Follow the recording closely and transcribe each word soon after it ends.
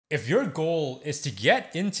If your goal is to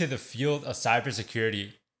get into the field of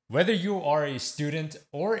cybersecurity, whether you are a student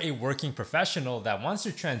or a working professional that wants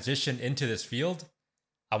to transition into this field,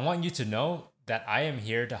 I want you to know that I am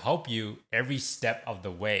here to help you every step of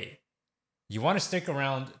the way. You want to stick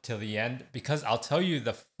around till the end because I'll tell you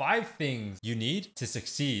the 5 things you need to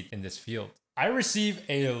succeed in this field. I receive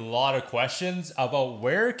a lot of questions about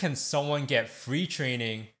where can someone get free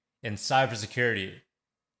training in cybersecurity.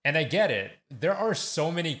 And I get it. There are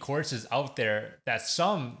so many courses out there that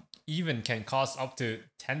some even can cost up to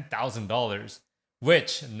 $10,000,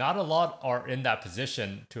 which not a lot are in that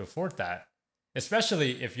position to afford that,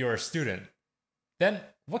 especially if you're a student. Then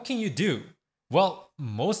what can you do? Well,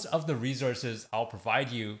 most of the resources I'll provide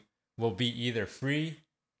you will be either free,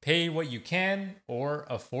 pay what you can, or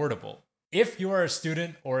affordable. If you are a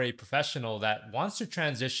student or a professional that wants to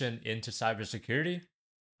transition into cybersecurity,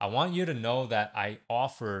 I want you to know that I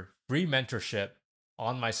offer free mentorship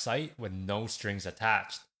on my site with no strings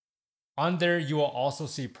attached. On there, you will also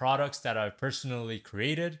see products that I've personally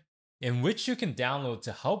created in which you can download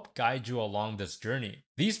to help guide you along this journey.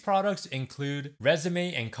 These products include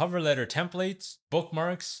resume and cover letter templates,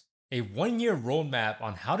 bookmarks, a 1-year roadmap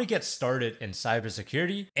on how to get started in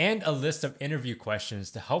cybersecurity, and a list of interview questions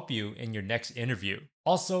to help you in your next interview.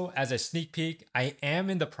 Also, as a sneak peek, I am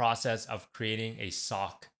in the process of creating a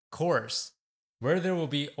SOC course where there will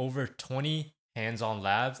be over 20 hands-on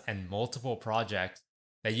labs and multiple projects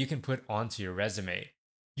that you can put onto your resume.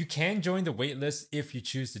 You can join the waitlist if you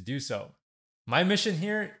choose to do so. My mission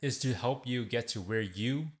here is to help you get to where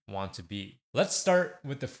you want to be. Let's start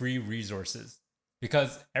with the free resources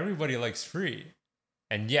because everybody likes free.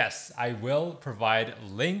 And yes, I will provide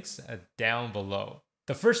links down below.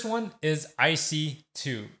 The first one is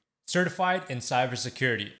IC2, Certified in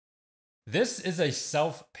Cybersecurity. This is a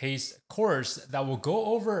self-paced course that will go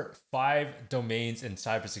over 5 domains in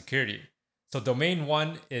cybersecurity. So domain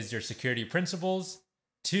 1 is your security principles,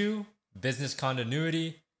 2, business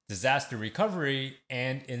continuity, disaster recovery,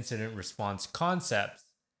 and incident response concepts.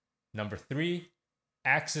 Number 3,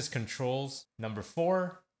 access controls. Number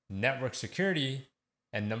 4, network security.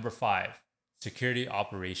 And number 5, security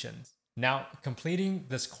operations. Now, completing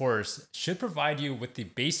this course should provide you with the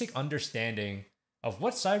basic understanding of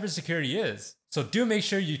what cybersecurity is. So do make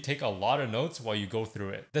sure you take a lot of notes while you go through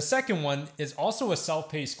it. The second one is also a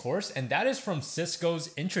self-paced course, and that is from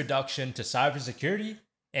Cisco's Introduction to Cybersecurity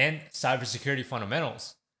and Cybersecurity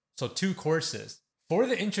Fundamentals. So 2 courses. For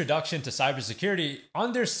the Introduction to Cybersecurity,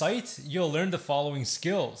 on their site, you'll learn the following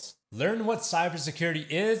skills. Learn what cybersecurity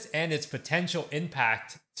is and its potential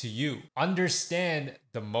impact to you. Understand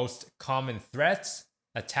the most common threats,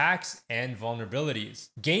 attacks, and vulnerabilities.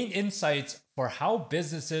 Gain insights for how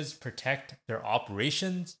businesses protect their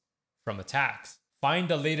operations from attacks. Find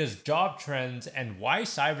the latest job trends and why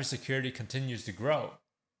cybersecurity continues to grow.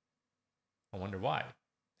 I wonder why.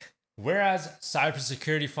 Whereas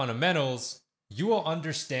cybersecurity fundamentals, you will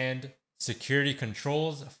understand security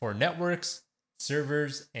controls for networks,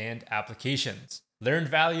 servers, and applications. Learn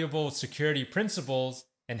valuable security principles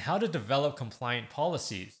and how to develop compliant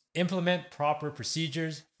policies. Implement proper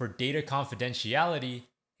procedures for data confidentiality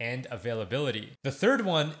and availability. The third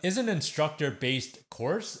one is an instructor-based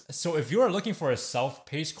course, so if you are looking for a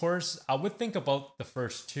self-paced course, I would think about the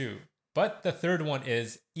first 2. But the third one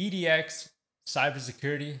is EDX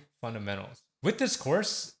Cybersecurity Fundamentals. With this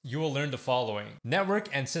course, you will learn the following: network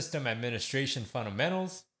and system administration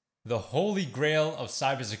fundamentals, the holy grail of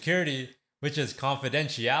cybersecurity, which is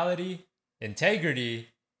confidentiality, integrity,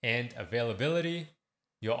 and availability.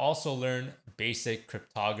 You'll also learn basic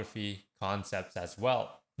cryptography concepts as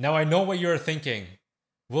well. Now, I know what you're thinking.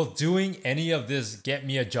 Will doing any of this get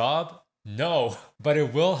me a job? No, but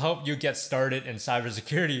it will help you get started in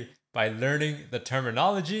cybersecurity by learning the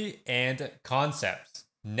terminology and concepts.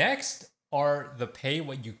 Next are the pay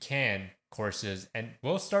what you can courses, and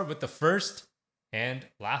we'll start with the first and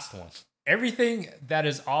last one. Everything that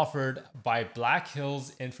is offered by Black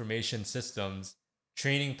Hills Information Systems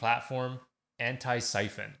training platform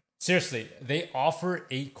Anti-Siphon. Seriously, they offer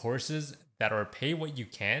 8 courses that are pay what you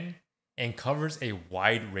can and covers a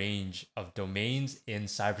wide range of domains in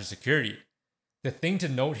cybersecurity. The thing to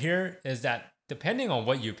note here is that depending on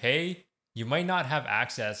what you pay, you might not have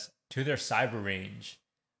access to their cyber range,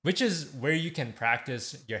 which is where you can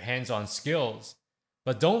practice your hands-on skills.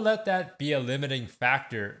 But don't let that be a limiting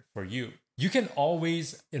factor for you. You can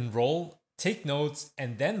always enroll, take notes,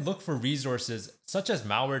 and then look for resources such as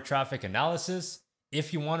malware traffic analysis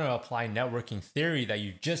if you want to apply networking theory that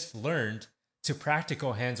you just learned to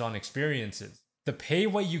practical hands-on experiences. The pay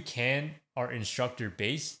what you can are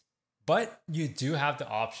instructor-based, but you do have the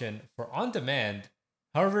option for on-demand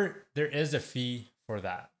However, there is a fee for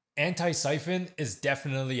that. Anti-Siphon is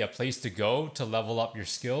definitely a place to go to level up your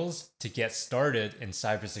skills to get started in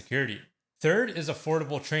cybersecurity. Third is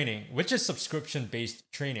affordable training, which is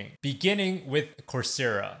subscription-based training, beginning with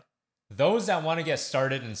Coursera. Those that want to get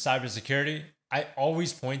started in cybersecurity, I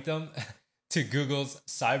always point them to Google's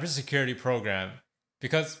cybersecurity program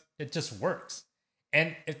because it just works.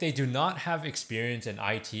 And if they do not have experience in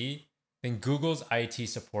IT, then Google's IT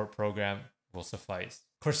support program will suffice.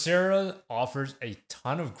 Coursera offers a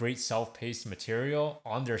ton of great self-paced material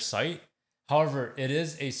on their site. However, it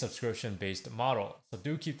is a subscription-based model, so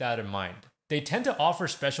do keep that in mind. They tend to offer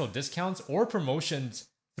special discounts or promotions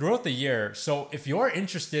throughout the year, so if you're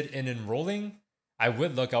interested in enrolling, I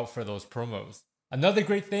would look out for those promos. Another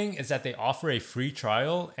great thing is that they offer a free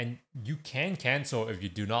trial and you can cancel if you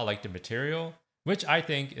do not like the material, which I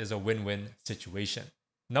think is a win-win situation.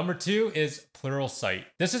 Number 2 is Pluralsight.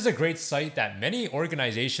 This is a great site that many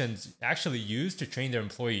organizations actually use to train their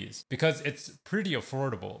employees because it's pretty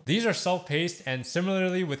affordable. These are self-paced, and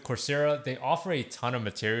similarly with Coursera, they offer a ton of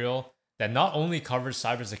material that not only covers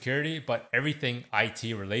cybersecurity, but everything IT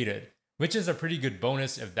related, which is a pretty good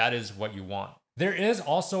bonus if that is what you want. There is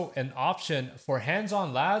also an option for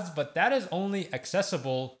hands-on labs, but that is only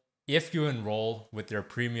accessible if you enroll with their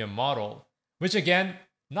premium model, which again,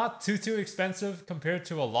 not too expensive compared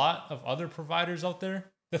to a lot of other providers out there.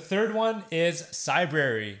 The third one is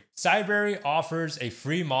Cybrary. Cybrary offers a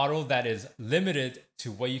free model that is limited to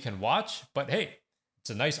what you can watch, but hey,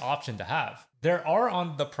 it's a nice option to have. There are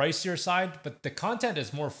on the pricier side, but the content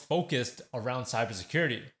is more focused around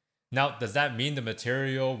cybersecurity. Now, does that mean the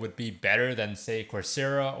material would be better than, say,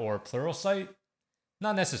 Coursera or Pluralsight?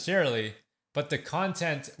 Not necessarily, but the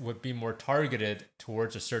content would be more targeted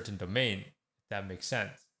towards a certain domain, if that makes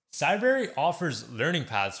sense. Cybrary offers learning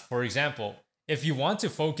paths. For example, if you want to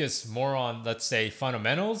focus more on, let's say,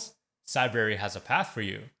 fundamentals, Cybrary has a path for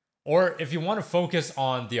you. Or if you want to focus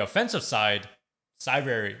on the offensive side,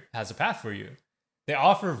 Cybrary has a path for you. They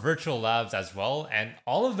offer virtual labs as well, and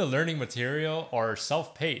all of the learning material are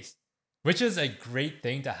self-paced, which is a great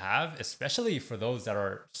thing to have, especially for those that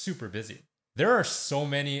are super busy. There are so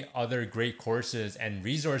many other great courses and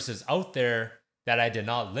resources out there that I did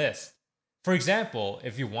not list. For example,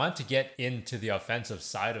 if you want to get into the offensive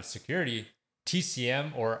side of security,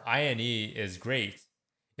 TCM or INE is great.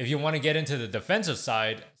 If you want to get into the defensive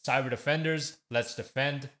side, Cyber Defenders, Let's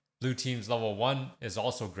Defend, Blue Team's Level 1 is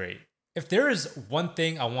also great. If there is one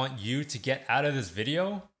thing I want you to get out of this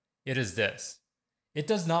video, it is this. It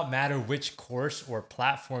does not matter which course or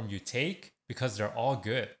platform you take because they're all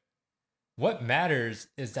good. What matters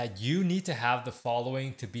is that you need to have the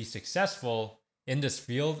following to be successful in this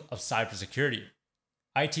field of cybersecurity: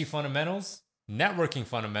 IT fundamentals, networking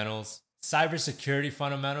fundamentals, cybersecurity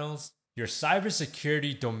fundamentals, your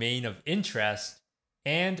cybersecurity domain of interest,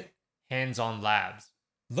 and hands-on labs.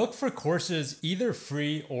 Look for courses either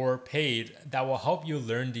free or paid that will help you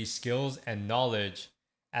learn these skills and knowledge,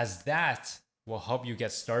 as that will help you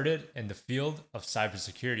get started in the field of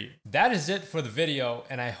cybersecurity. That is it for the video,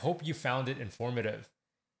 and I hope you found it informative.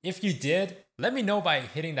 If you did, let me know by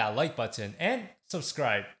hitting that like button and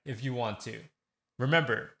subscribe if you want to.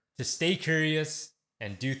 Remember to stay curious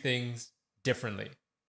and do things differently.